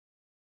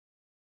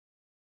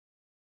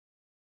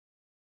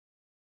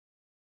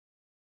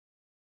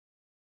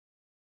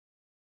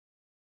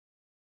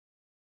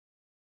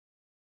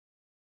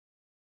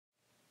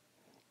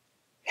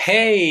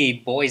Hey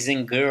boys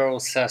and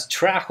girls,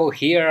 Straho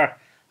here,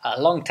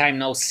 a long time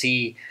no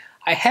see.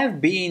 I have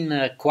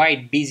been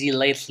quite busy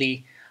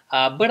lately,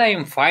 but I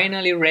am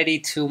finally ready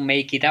to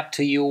make it up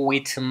to you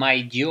with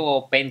my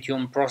duo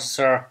Pentium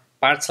processor,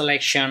 part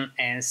selection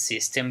and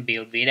system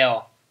build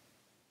video.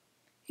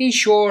 In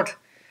short,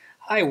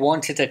 I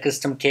wanted a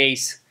custom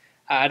case.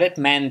 That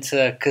meant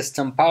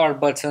custom power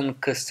button,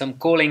 custom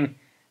cooling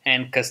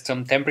and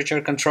custom temperature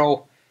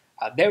control.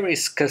 There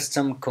is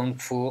custom kung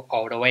fu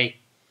all the way.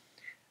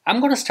 I'm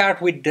gonna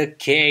start with the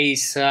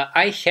case.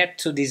 I had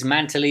to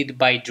dismantle it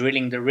by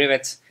drilling the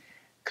rivets,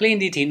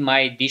 cleaned it in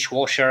my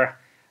dishwasher.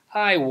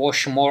 I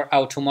wash more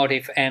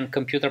automotive and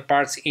computer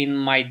parts in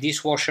my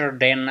dishwasher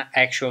than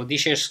actual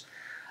dishes.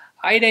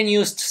 I then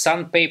used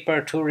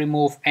sandpaper to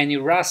remove any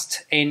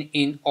rust and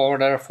in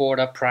order for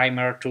the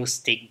primer to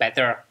stick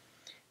better.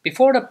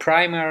 Before the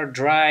primer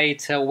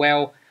dried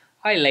well,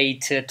 I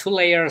laid 2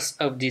 layers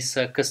of this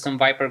custom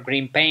Viper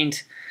green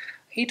paint.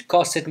 It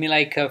costed me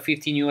like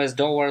 15 US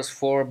dollars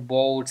for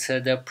both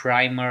the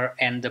primer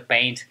and the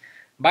paint.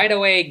 By the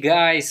way,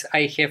 guys,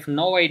 I have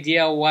no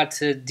idea what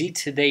did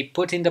they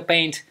put in the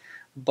paint,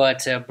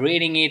 but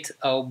breathing it,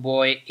 oh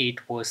boy,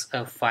 it was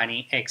a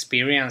funny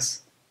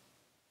experience.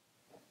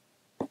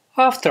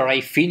 After I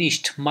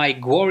finished my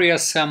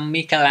glorious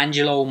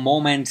Michelangelo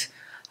moment,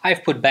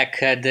 I've put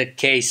back the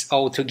case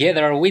all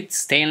together with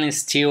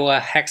stainless steel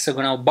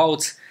hexagonal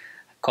bolts,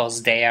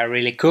 cause they are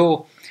really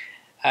cool.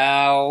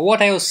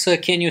 What else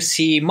can you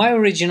see? My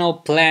original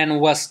plan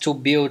was to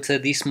build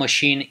this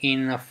machine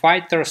in a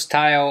fighter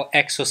style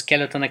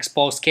exoskeleton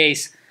exposed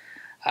case.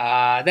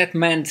 That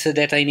meant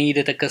that I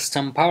needed a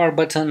custom power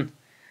button.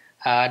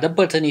 The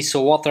button is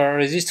water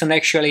resistant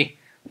actually,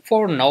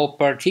 for no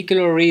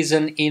particular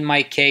reason in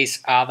my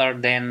case other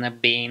than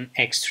being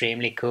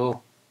extremely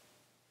cool.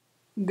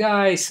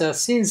 Guys,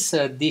 since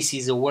this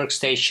is a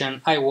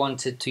workstation, I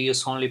wanted to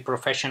use only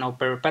professional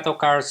peripetal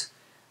cards.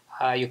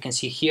 You can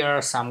see here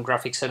some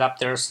graphics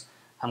adapters.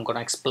 I'm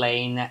gonna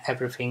explain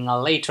everything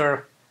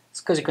later.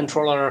 SCSI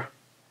controller,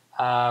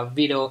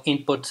 video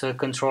input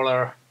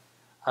controller,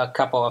 a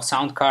couple of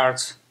sound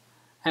cards,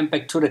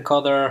 MPEG-2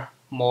 decoder,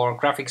 more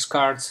graphics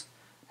cards,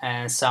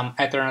 and some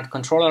Ethernet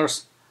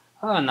controllers.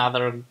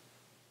 Another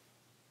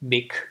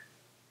big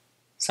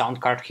sound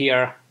card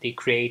here, the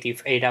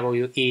Creative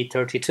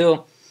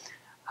AWE32.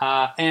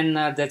 And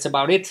that's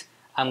about it.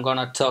 I'm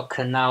gonna talk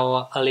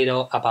now a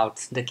little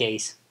about the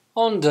case.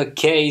 On the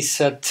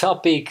case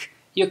topic,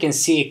 you can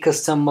see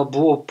custom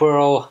blue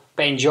pearl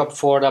paint job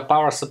for the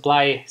power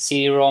supply,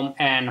 CD-ROM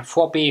and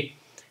floppy.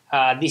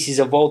 This is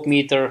a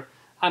voltmeter.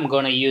 I'm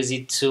gonna use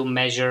it to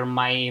measure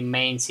my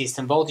main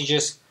system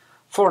voltages.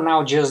 For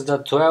now just the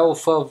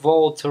 12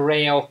 volt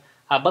rail,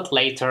 but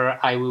later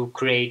I will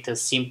create a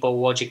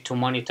simple logic to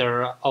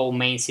monitor all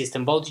main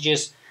system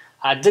voltages.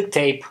 Duct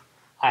tape,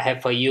 I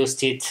have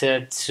used it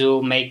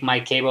to make my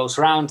cables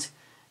round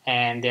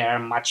and they are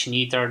much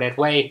neater that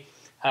way.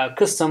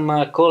 Custom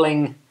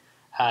cooling,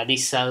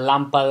 this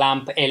lamp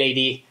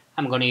LED,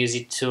 I'm gonna use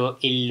it to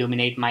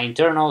illuminate my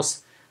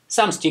internals.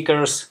 Some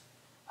stickers,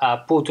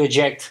 pull to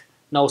eject,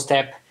 no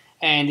step,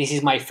 and this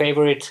is my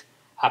favorite,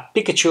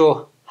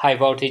 Pikachu high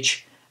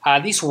voltage.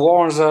 This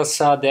warns us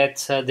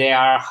that there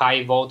are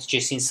high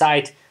voltages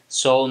inside,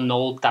 so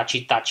no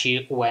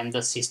touchy when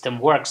the system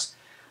works.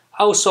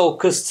 Also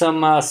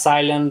custom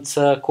silent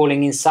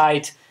cooling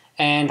inside,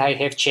 and I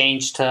have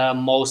changed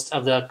most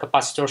of the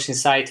capacitors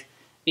inside,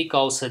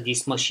 because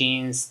this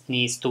machine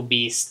needs to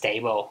be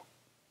stable.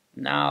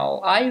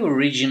 Now, I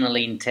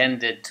originally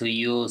intended to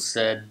use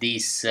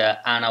this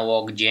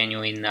analog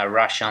genuine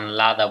Russian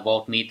Lada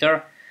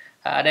voltmeter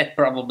that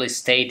probably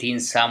stayed in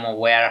some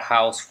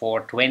warehouse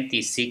for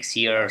 26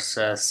 years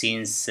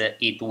since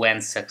it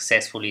went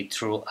successfully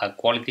through a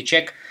quality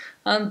check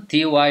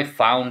until I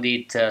found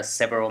it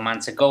several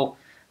months ago.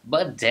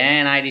 But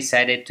then I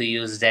decided to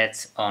use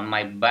that on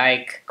my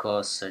bike,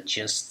 cause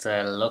just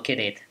look at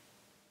it.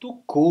 To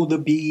cool the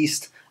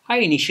beast, I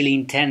initially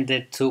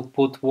intended to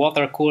put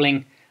water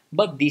cooling,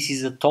 but this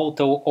is a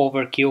total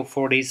overkill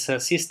for this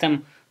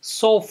system,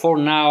 so for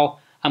now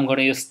I'm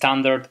gonna use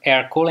standard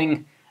air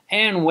cooling.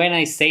 And when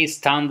I say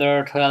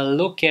standard,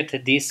 look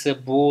at this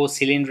blue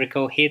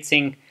cylindrical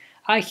heatsink.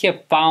 I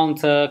have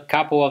found a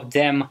couple of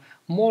them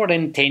more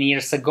than 10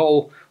 years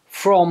ago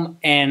from,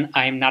 and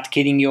I'm not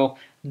kidding you,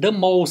 the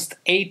most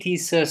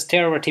 80s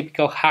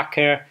stereotypical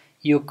hacker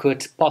you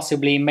could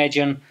possibly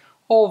imagine.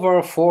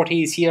 Over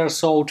 40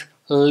 years old,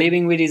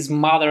 living with his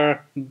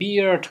mother,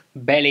 beard,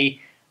 belly.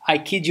 I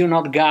kid you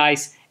not,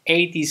 guys,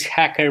 80s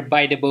hacker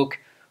by the book.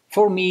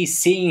 For me,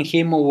 seeing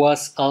him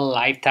was a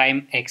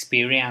lifetime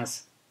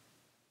experience.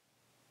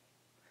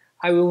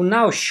 I will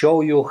now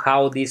show you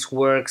how this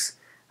works.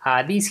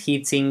 This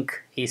heatsink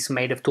is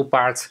made of two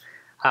parts.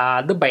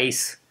 The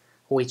base,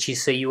 which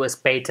is a US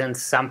patent,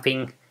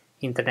 something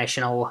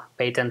international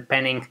patent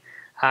pending.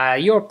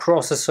 Your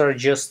processor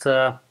just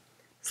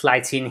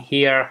slides in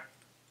here,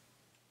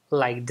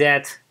 like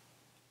that.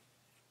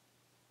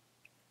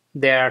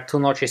 There are two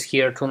notches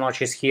here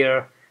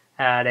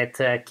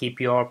that keep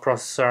your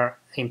processor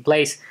in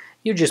place.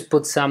 You just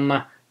put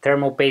some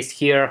thermal paste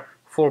here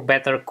for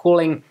better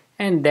cooling,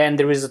 and then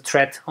there is a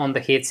thread on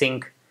the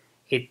heatsink.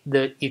 It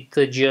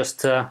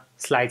just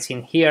slides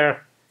in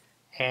here,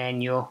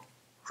 and you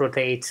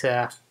rotate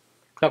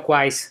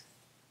clockwise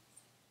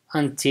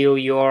until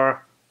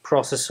your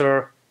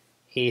processor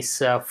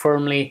is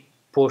firmly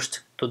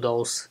pushed to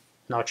those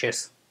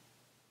notches.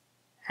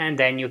 And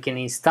then you can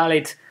install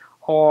it,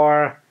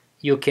 or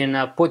you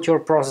can put your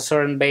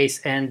processor in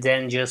base and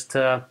then just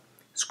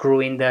screw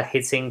in the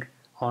heatsink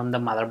on the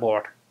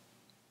motherboard.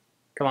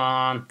 Come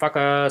on,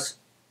 focus!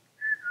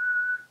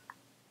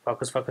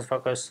 Focus, focus,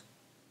 focus.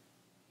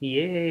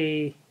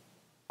 Yay!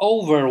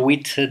 Over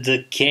with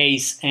the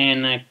case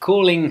and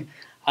cooling,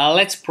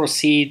 let's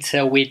proceed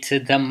with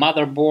the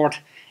motherboard.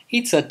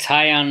 It's a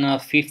Tyan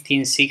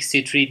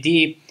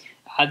S1563D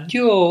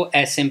dual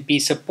SMP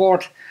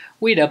support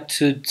with up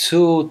to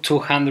two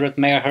 200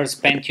 MHz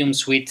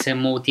Pentiums with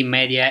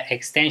multimedia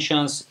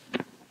extensions.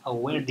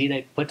 Where did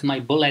I put my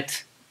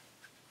bullet?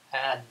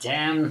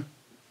 Damn.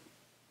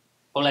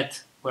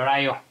 Bullet, where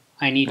are you?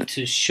 I need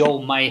to show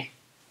my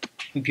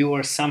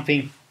viewers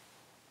something.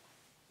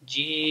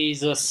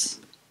 Jesus.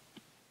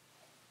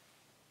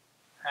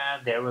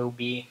 There will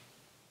be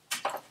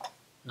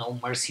no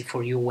mercy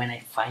for you when I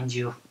find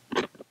you.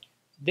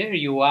 There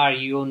you are,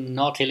 you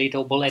naughty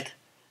little bullet.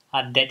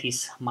 That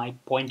is my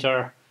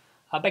pointer.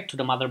 Back to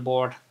the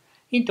motherboard.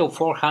 Intel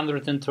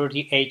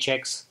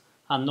 430HX,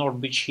 North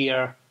bridge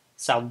here,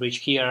 South bridge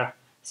here,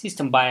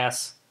 system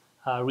bias,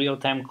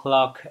 real-time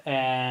clock,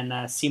 and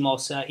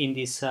CMOS in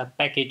this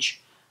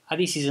package.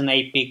 This is an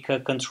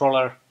APIC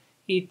controller.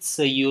 It's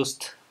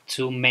used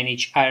to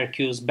manage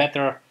IRQs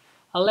better.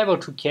 A level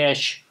 2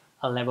 cache,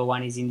 a level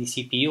 1 is in the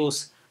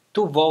CPUs,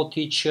 2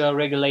 voltage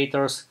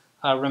regulators.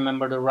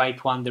 Remember the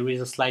right one, there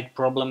is a slight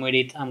problem with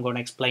it. I'm going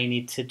to explain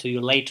it to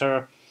you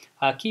later.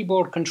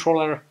 Keyboard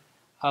controller,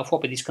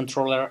 floppy disk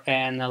controller,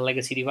 and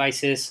legacy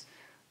devices.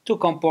 2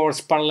 COM ports,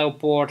 parallel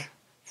port,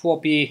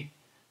 floppy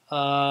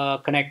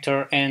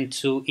connector, and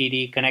 2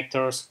 ED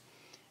connectors.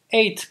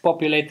 8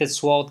 populated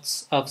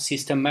slots of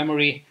system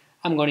memory.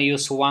 I'm going to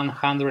use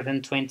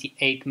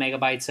 128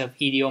 megabytes of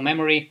EDO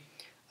memory,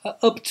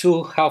 up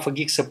to half a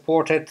gig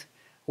supported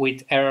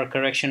with error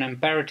correction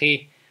and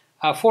parity.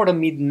 For the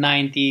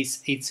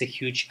mid-90s, it's a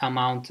huge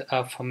amount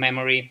of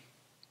memory.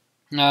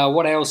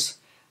 What else?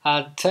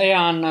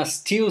 Tyan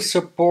still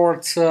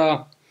supports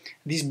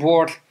this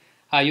board.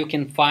 You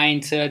can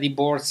find the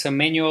board's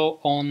manual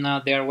on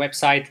their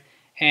website,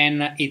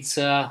 and it's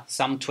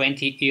some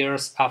 20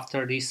 years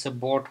after this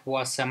board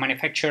was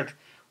manufactured.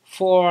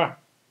 For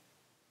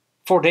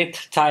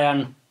that,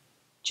 Tyan,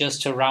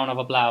 just a round of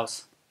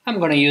applause. I'm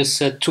gonna use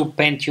 2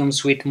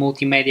 Pentiums with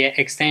multimedia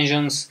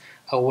extensions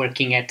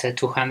working at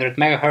 200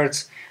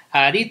 MHz.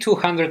 The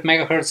 200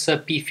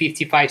 MHz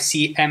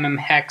P55C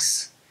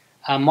MMX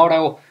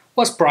model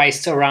was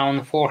priced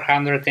around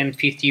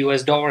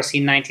 $450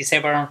 in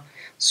 '97,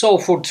 so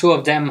for 2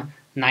 of them,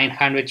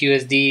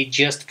 $900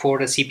 just for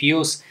the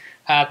CPUs,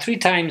 3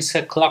 times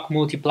clock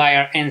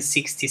multiplier and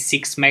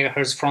 66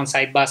 MHz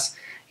frontside bus.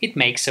 It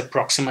makes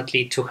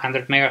approximately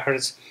 200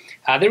 MHz.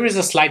 There is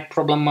a slight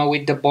problem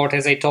with the board,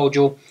 as I told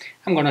you.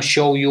 I'm gonna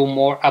show you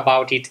more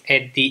about it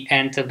at the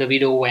end of the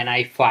video when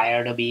I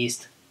fire the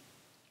beast.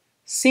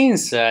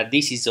 Since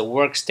this is a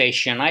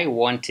workstation, I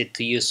wanted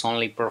to use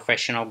only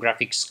professional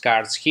graphics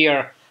cards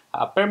here.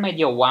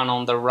 Per-media 1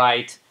 on the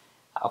right,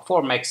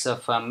 4 megs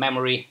of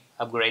memory,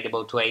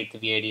 upgradable to 8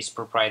 via this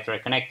proprietary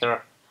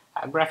connector,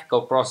 a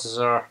graphical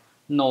processor,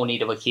 no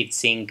need of a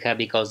heatsink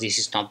because this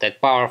is not that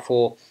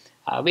powerful.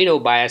 Video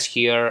bias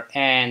here,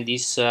 and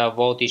this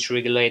voltage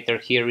regulator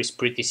here is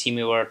pretty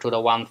similar to the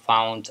one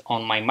found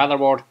on my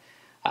motherboard.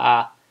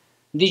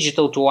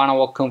 Digital to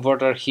analog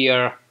converter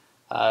here,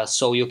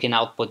 so you can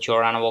output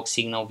your analog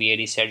signal via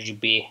this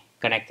RGB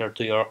connector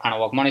to your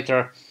analog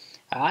monitor.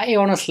 I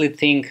honestly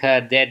think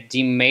that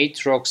the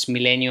Matrox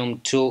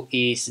Millenium 2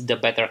 is the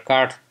better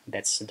card.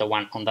 That's the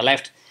one on the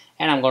left,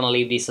 and I'm gonna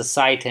leave this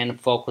aside and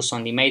focus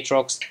on the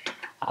Matrox.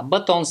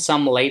 But on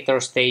some later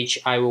stage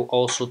I will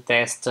also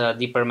test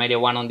the Per-media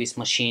 1 on this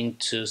machine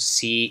to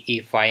see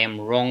if I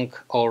am wrong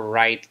or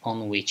right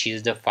on which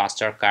is the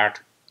faster card.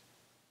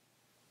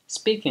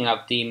 Speaking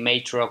of the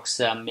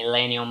Matrox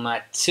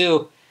Millenium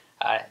 2,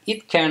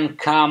 it can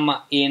come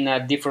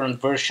in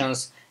different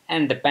versions,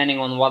 and depending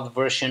on what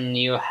version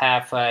you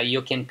have,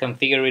 you can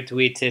configure it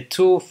with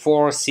 2,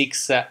 4,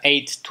 6,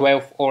 8,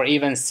 12 or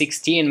even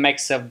 16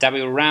 megs of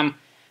WRAM,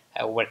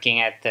 working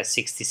at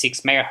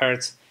 66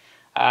 MHz.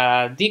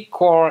 The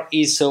core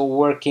is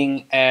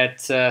working at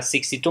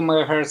 62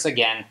 MHz,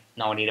 again,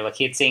 no need of a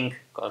heatsink,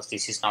 because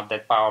this is not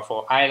that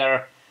powerful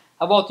either.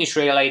 A voltage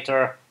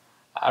regulator,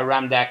 a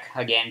RAM DAC,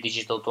 again,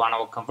 digital to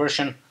analog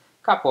conversion,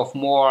 couple of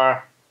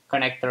more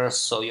connectors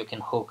so you can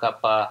hook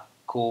up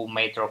cool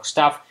Matrox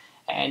stuff,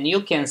 and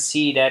you can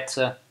see that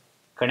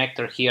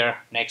connector here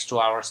next to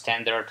our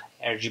standard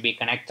RGB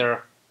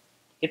connector.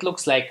 It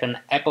looks like an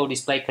Apple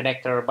display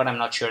connector, but I'm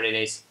not sure it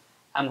is.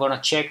 I'm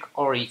gonna check,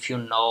 or if you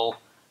know,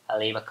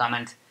 leave a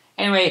comment.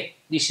 Anyway,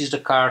 this is the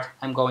card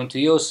I'm going to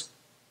use,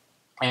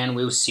 and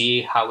we'll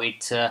see how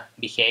it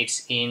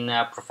behaves in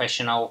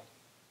professional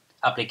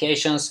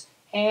applications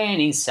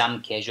and in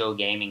some casual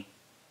gaming.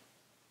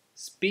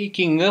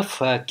 Speaking of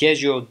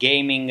casual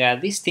gaming,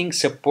 this thing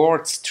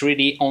supports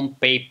 3D on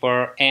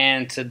paper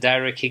and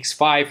DirectX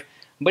 5,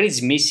 but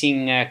it's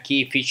missing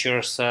key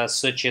features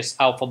such as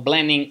alpha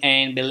blending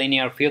and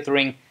bilinear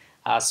filtering,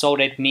 so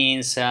that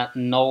means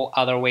no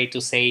other way to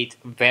say it,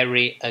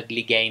 very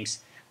ugly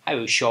games. I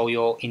will show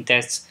you in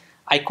tests.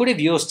 I could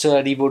have used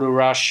the Voodoo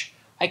Rush.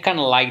 I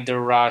kinda like the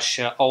Rush,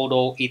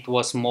 although it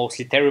was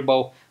mostly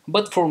terrible,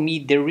 but for me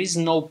there is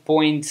no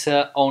point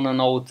on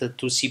an old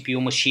 2 CPU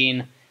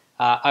machine.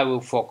 I will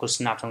focus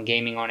not on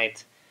gaming on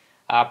it.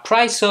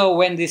 Price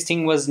when this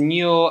thing was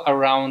new,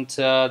 around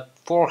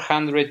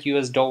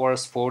 $400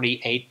 US for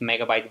the 8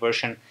 MB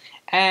version.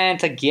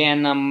 And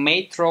again,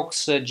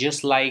 Matrox,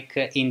 just like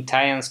in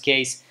Tyan's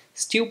case,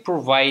 still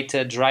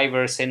provide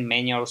drivers and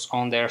manuals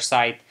on their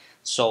site,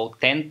 so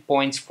 10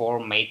 points for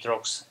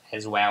Matrox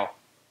as well.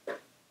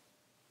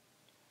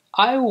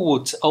 I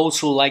would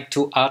also like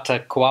to add a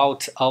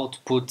quad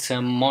output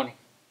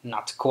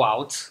not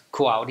quad,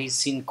 quad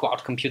is in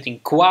cloud computing,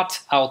 quad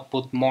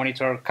output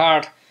monitor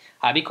card,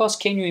 because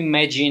can you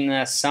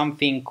imagine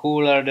something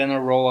cooler than a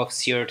row of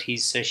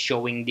CRTs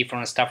showing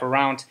different stuff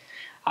around?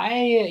 I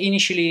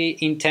initially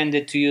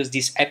intended to use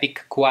this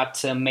epic quad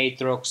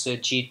Matrox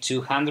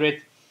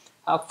G200,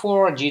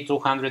 4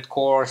 G200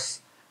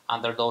 cores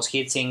under those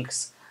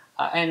heatsinks,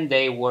 and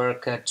they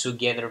work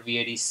together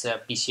via this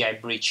PCI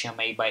bridge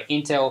made by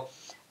Intel,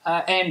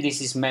 and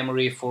this is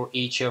memory for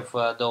each of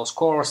those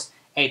cores,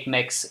 8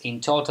 megs in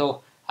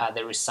total.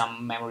 There is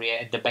some memory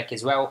at the back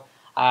as well,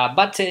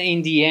 but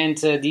in the end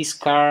this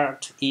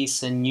card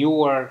is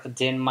newer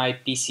than my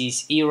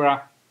PC's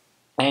era,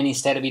 and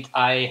instead of it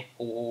I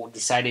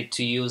decided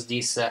to use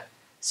this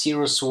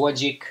Cirrus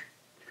Logic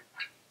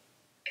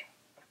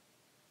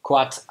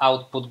quad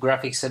output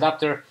graphics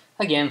adapter.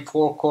 Again,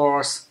 4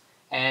 cores,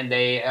 and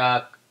they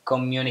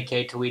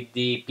communicate with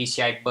the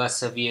PCI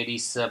bus via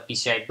this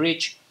PCI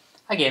bridge.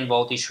 Again,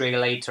 voltage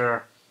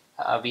regulator,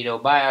 video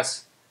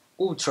bias,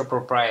 ultra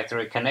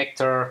proprietary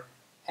connector,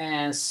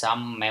 and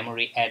some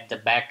memory at the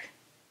back.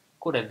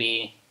 Could have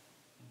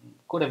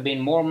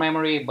been more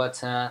memory,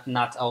 but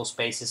not all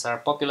spaces are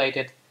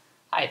populated.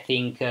 I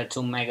think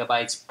 2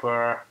 MB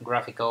per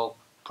graphical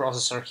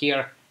processor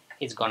here.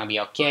 It's gonna be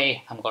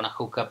okay. I'm gonna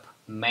hook up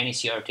many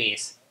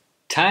CRTs.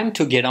 Time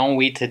to get on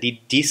with the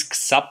disk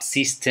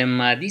subsystem.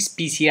 This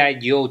PCI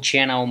dual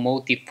channel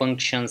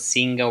multifunction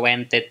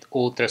single-ended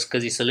ultra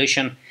SCSI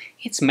solution.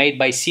 It's made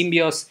by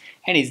Symbios,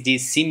 and it's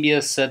this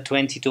Symbios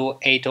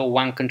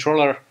 22801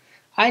 controller.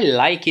 I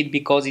like it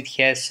because it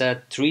has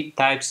 3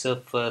 types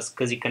of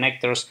SCSI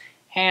connectors,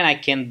 and I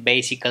can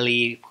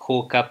basically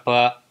hook up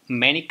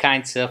many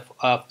kinds of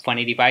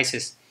funny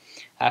devices.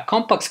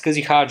 Compact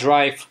SCSI hard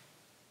drive,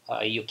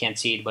 you can't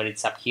see it but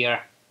it's up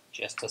here,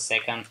 just a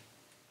second.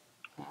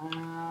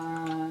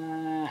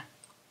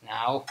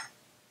 Now,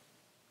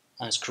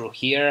 unscrew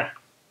here.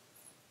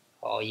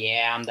 Oh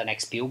yeah, I'm the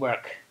next Spielberg,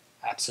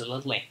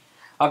 absolutely.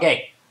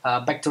 Okay,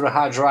 back to the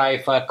hard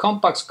drive.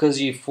 Compact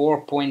SCSI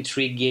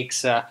 4.3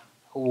 gigs,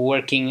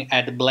 working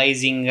at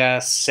blazing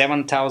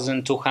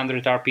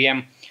 7200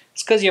 RPM.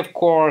 SCSI, of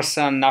course,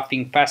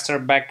 nothing faster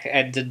back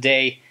at the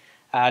day.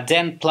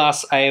 Then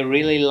plus, I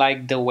really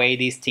like the way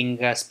this thing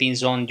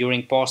spins on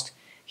during post.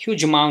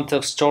 Huge amount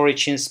of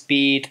storage and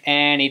speed,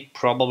 and it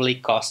probably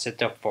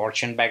costed a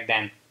fortune back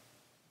then.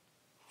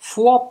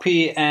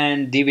 Floppy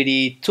and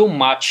DVD too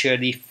much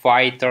the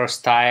fighter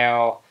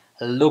style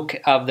look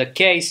of the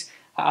case,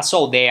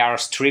 so they are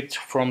stripped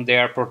from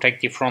their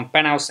protective front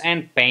panels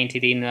and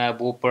painted in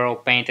blue pearl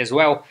paint as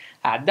well.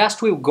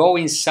 Dust will go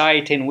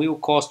inside and will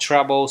cause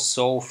trouble,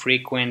 so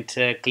frequent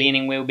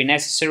cleaning will be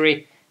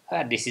necessary.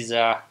 This is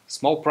a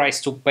small price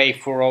to pay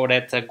for all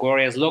that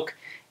glorious look,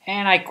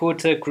 and I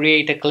could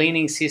create a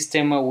cleaning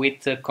system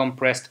with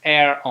compressed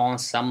air on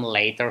some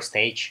later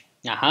stage.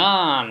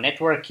 Aha,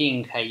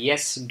 networking.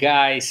 Yes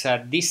guys,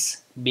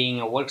 this being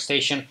a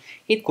workstation,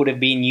 it could have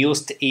been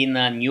used in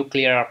a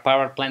nuclear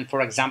power plant,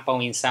 for example,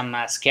 in some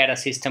SCADA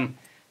system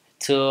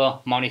to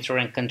monitor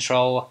and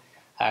control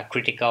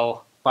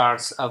critical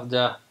parts of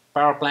the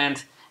power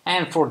plant,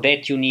 and for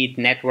that you need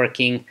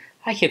networking.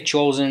 I have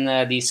chosen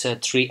these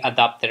 3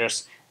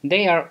 adapters.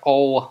 They are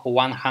all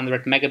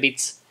 100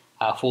 megabits,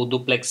 full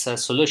duplex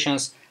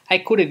solutions. I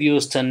could have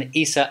used an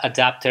ISA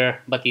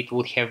adapter, but it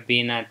would have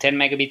been 10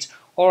 megabits,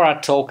 or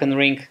a token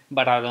ring,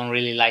 but I don't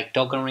really like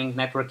token ring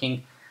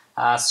networking.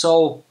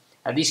 So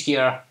this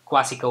here,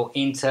 classical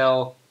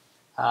Intel,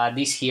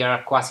 this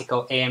here,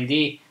 classical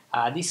AMD.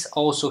 This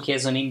also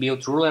has an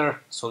inbuilt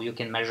ruler, so you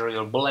can measure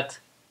your bullet.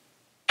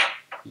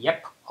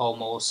 Yep,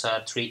 almost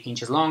 3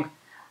 inches long.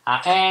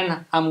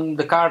 And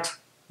the card,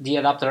 the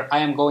adapter, I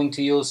am going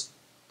to use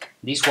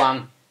this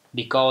one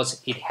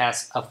because it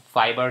has a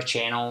Fibre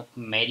Channel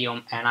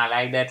Medium, and I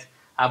like that.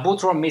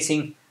 Boot ROM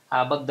missing,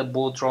 but the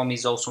boot ROM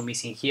is also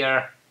missing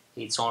here.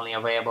 It's only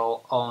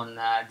available on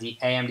the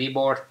AMD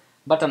board,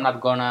 but I'm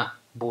not gonna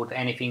boot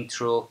anything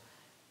through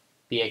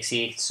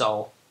PXE,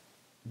 so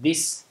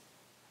this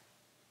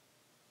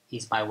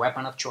is my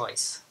weapon of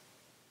choice.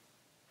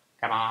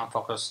 Come on,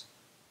 focus.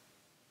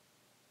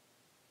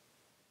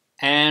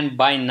 And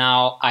by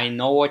now I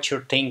know what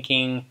you're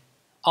thinking.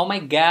 Oh my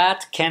god,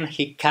 can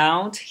he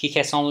count? He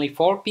has only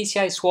 4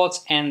 PCI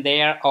slots and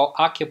they are all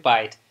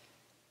occupied.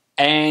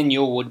 And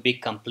you would be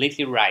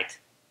completely right.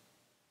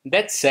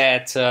 That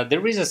said,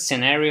 there is a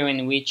scenario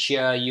in which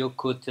you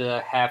could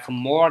have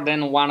more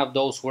than one of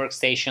those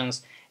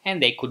workstations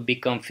and they could be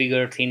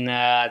configured in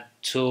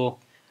to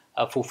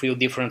fulfill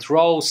different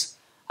roles.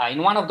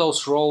 In one of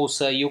those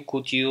roles you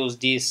could use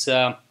this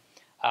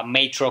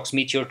Matrox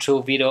Meteor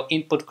 2 video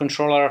input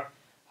controller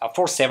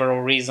for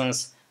several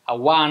reasons.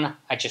 One,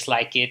 I just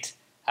like it.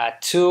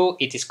 Two,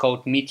 it is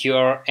called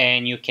Meteor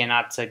and you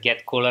cannot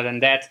get cooler than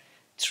that.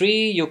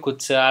 Three, you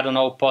could, I don't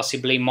know,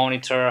 possibly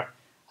monitor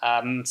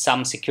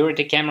some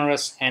security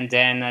cameras and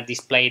then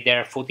display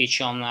their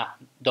footage on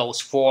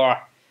those 4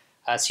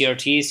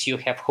 CRTs you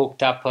have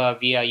hooked up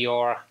via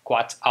your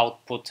quad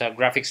output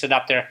graphics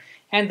adapter.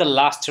 And the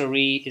last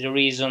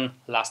reason,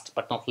 last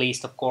but not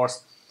least of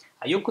course,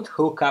 you could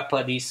hook up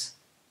this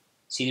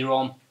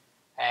CD-ROM,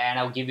 and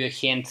I'll give you a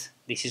hint,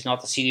 this is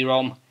not a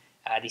CD-ROM,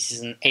 this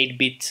is an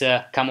 8-bit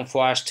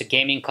camouflaged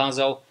gaming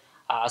console,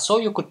 so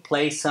you could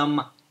play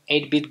some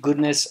 8-bit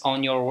goodness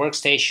on your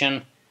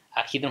workstation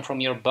hidden from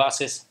your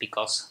bosses,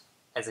 because,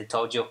 as I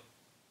told you,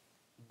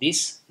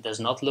 this does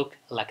not look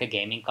like a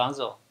gaming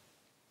console.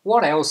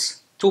 What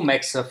else? 2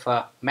 megs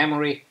of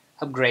memory,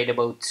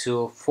 upgradable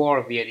to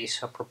 4 via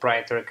this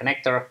proprietary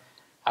connector.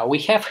 We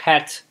have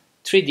had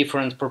 3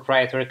 different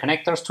proprietary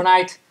connectors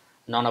tonight,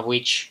 none of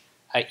which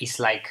is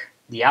like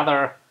the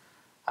other.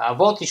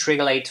 Voltage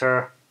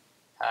regulator,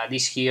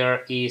 this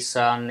here is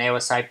an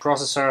SCSI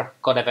processor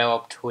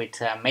co-developed with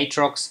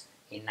Matrox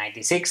in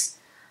 '96.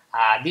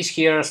 This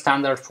here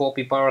standard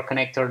 4P power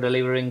connector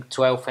delivering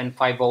 12 and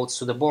 5 volts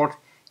to the board,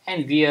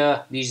 and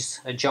via this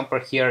jumper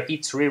here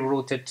it's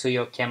rerouted to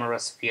your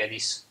cameras via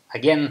this,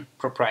 again,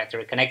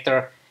 proprietary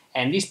connector.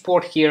 And this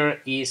port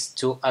here is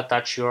to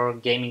attach your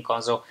gaming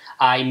console,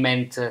 I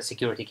meant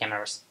security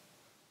cameras.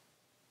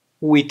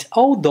 With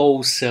all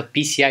those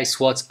PCI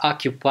slots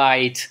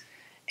occupied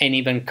and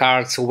even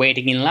cards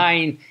waiting in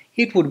line,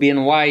 it would be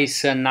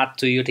unwise not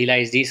to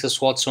utilize these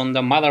slots on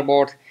the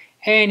motherboard,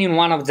 and in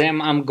one of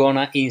them I'm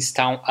gonna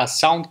install a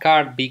sound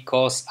card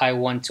because I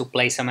want to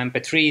play some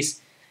MP3s.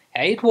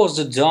 It was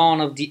the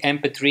dawn of the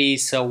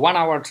MP3s, 1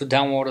 hour to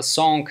download a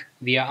song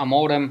via a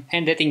modem,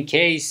 and that in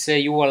case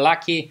you were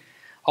lucky.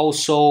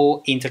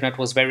 Also, internet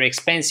was very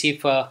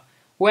expensive.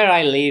 Where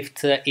I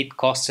lived it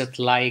costed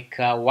like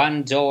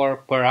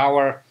 $1 per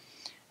hour.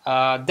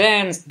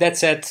 Then, that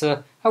said,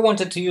 I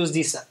wanted to use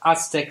this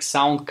Aztec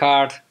sound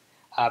card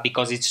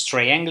because it's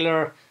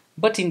triangular,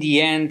 but in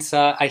the end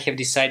I have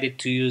decided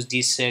to use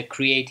this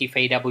Creative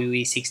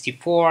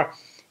AWE64,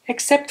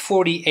 except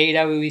for the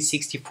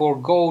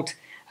AWE64 Gold.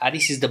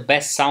 This is the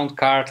best sound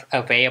card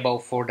available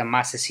for the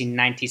masses in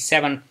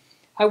 '97.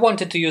 I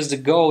wanted to use the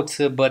Gold,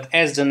 but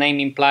as the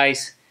name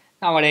implies,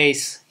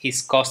 nowadays it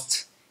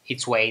costs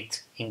its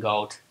weight in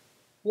gold.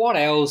 What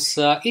else?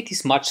 It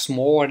is much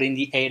smaller than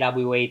the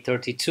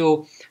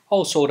AWA32.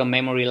 Also, the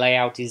memory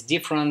layout is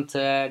different.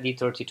 The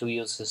 32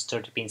 uses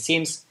 30-pin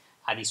SIMs.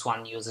 This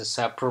one uses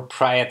a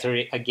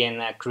proprietary,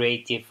 again,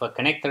 Creative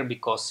connector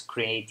because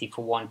Creative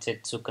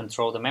wanted to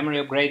control the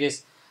memory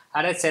upgrades.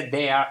 That said,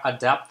 they are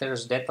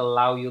adapters that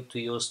allow you to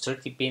use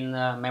 30-pin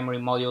memory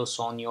modules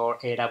on your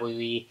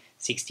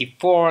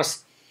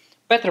AWE64s.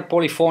 Better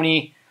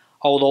polyphony,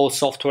 although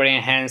software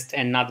enhanced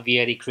and not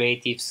via the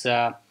Creative's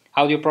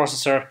audio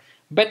processor.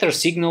 Better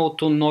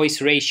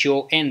signal-to-noise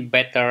ratio and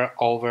better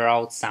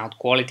overall sound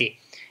quality.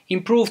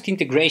 Improved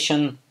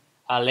integration,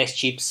 less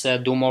chips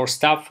do more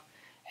stuff,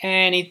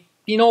 and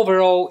in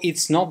overall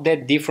it's not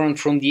that different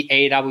from the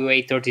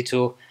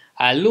AWA32.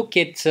 Look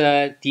at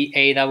the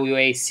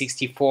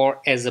AWA64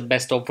 as a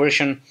best of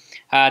version.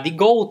 The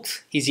Gold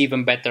is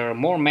even better,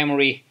 more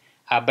memory,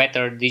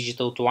 better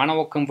digital to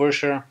analog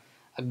conversion,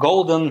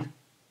 golden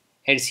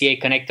RCA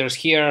connectors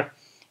here,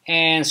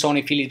 and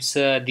Sony Philips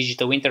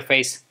digital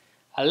interface.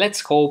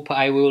 Let's hope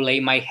I will lay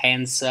my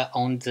hands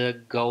on the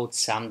Gold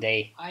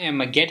someday. I am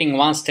getting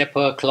one step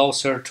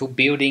closer to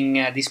building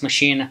this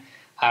machine.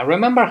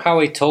 Remember how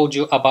I told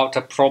you about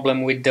a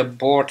problem with the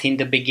board in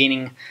the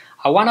beginning?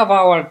 One of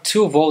our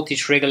 2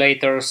 voltage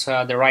regulators,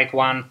 the right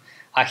one,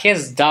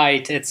 has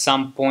died at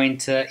some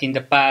point in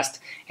the past,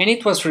 and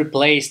it was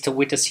replaced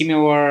with a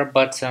similar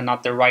but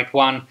not the right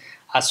one.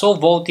 So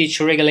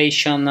voltage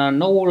regulation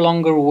no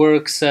longer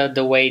works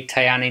the way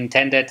Tyan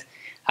intended.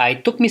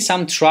 It took me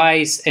some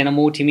tries and a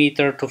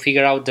multimeter to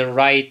figure out the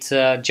right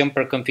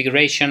jumper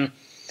configuration,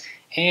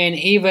 and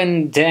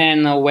even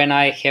then, when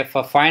I have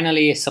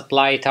finally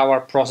supplied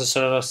our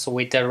processors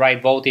with the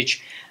right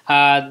voltage,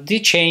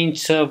 the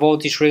changed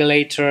voltage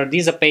regulator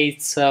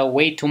dissipates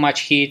way too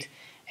much heat,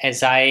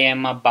 as I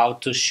am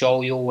about to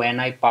show you when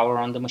I power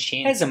on the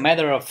machine. As a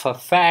matter of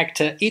fact,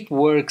 it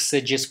works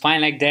just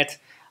fine like that.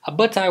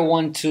 but I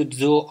want to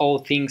do all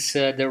things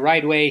the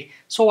right way,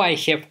 so I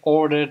have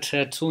ordered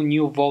two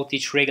new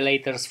voltage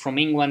regulators from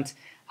England.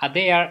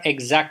 They are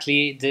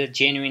exactly the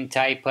genuine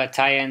type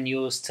Tyan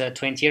used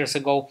 20 years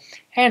ago,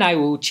 and I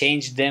will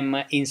change them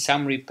in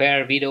some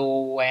repair video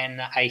when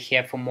I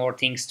have more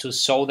things to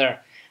solder.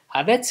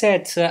 That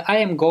said, I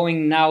am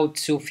going now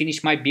to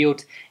finish my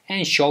build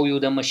and show you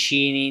the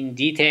machine in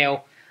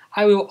detail.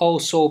 I will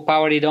also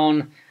power it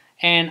on,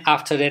 and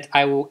after that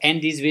I will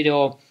end this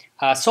video.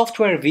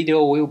 Software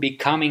video will be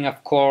coming,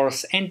 of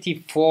course,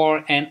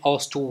 NT4 and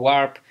OS2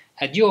 warp,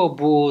 a dual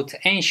boot,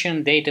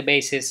 ancient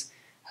databases,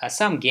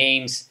 some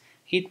games.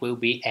 It will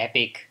be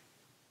epic.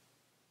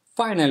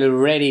 Finally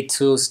ready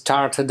to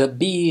start the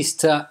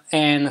beast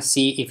and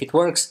see if it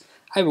works.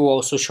 I will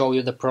also show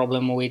you the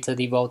problem with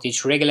the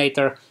voltage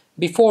regulator.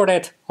 Before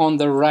that, on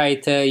the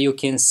right you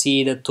can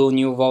see the two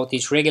new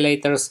voltage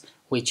regulators,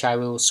 which I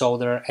will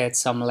solder at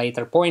some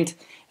later point.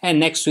 And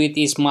next to it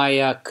is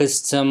my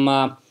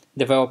custom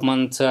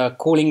development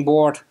cooling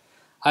board.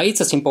 It's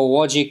a simple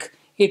logic.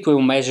 It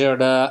will measure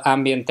the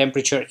ambient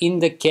temperature in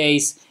the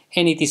case,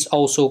 and it is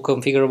also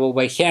configurable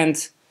by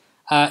hand.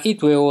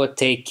 It will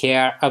take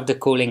care of the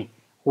cooling.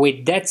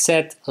 With that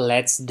said,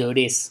 let's do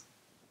this.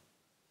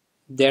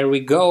 There we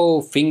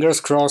go, fingers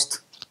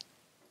crossed.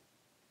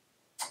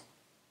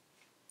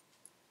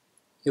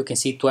 You can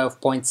see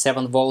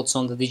 12.7 volts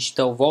on the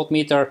digital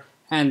voltmeter,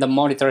 and the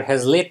monitor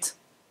has lit.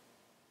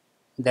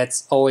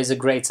 That's always a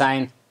great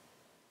sign.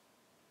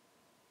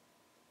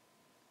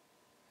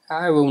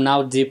 I will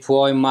now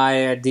deploy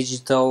my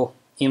digital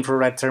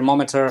infrared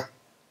thermometer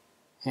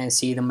and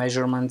see the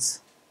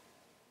measurements.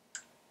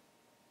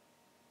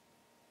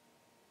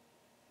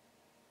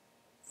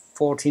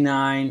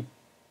 49,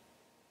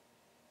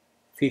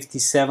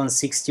 57,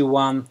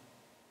 61,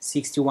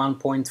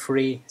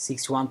 61.3,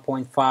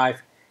 61.5.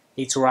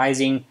 It's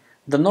rising.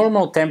 The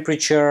normal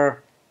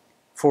temperature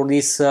for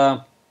this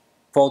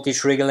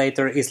voltage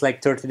regulator is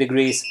like 30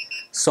 degrees,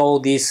 so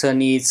this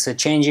needs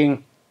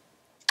changing.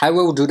 I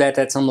will do that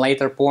at some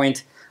later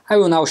point. I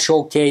will now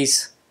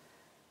showcase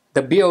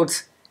the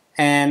build,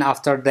 and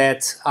after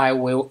that I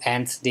will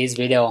end this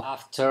video.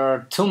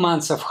 After 2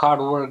 months of hard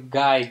work,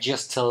 guys,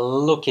 just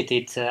look at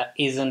it,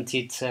 isn't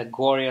it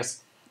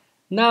glorious?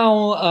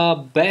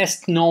 Now,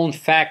 best known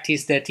fact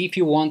is that if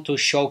you want to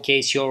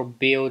showcase your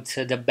build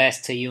the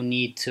best, you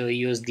need to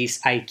use this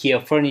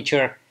IKEA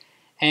furniture,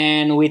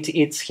 and with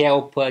its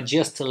help,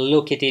 just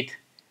look at it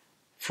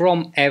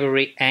from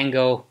every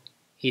angle.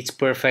 It's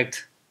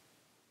perfect.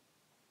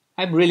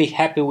 I'm really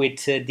happy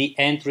with the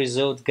end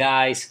result,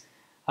 guys.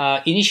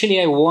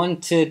 Initially I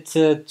wanted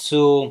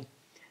to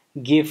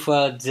give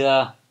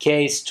the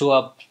case to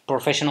a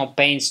professional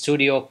paint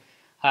studio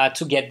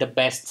to get the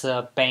best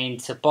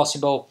paint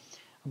possible,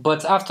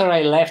 but after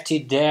I left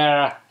it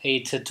there,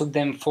 it took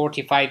them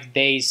 45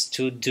 days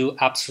to do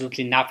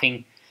absolutely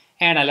nothing,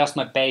 and I lost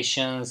my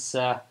patience,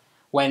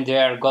 went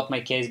there, got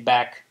my case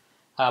back,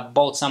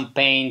 bought some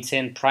paint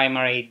and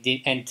primer and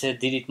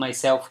did it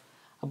myself.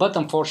 But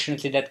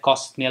unfortunately that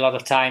cost me a lot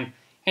of time.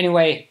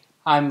 Anyway,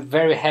 I'm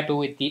very happy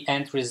with the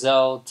end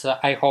result.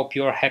 I hope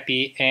you're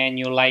happy and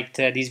you liked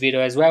this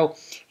video as well.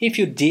 If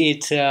you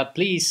did,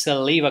 please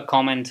leave a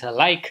comment, a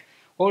like,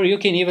 or you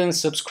can even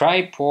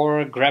subscribe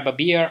or grab a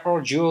beer or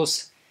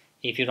juice,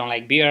 if you don't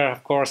like beer,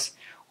 of course,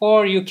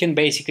 or you can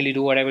basically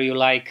do whatever you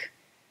like.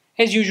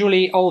 As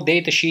usually, all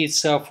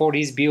datasheets for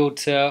this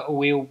build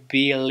will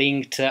be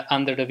linked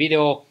under the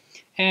video,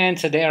 and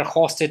they are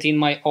hosted in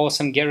my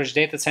awesome garage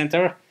data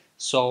center.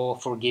 So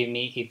forgive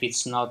me if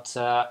it's not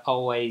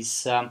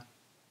always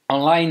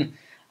online.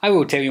 I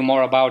will tell you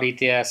more about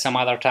it some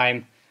other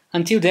time.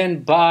 Until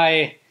then,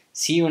 bye.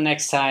 See you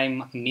next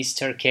time.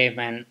 Mr.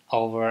 Caveman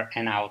over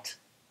and out.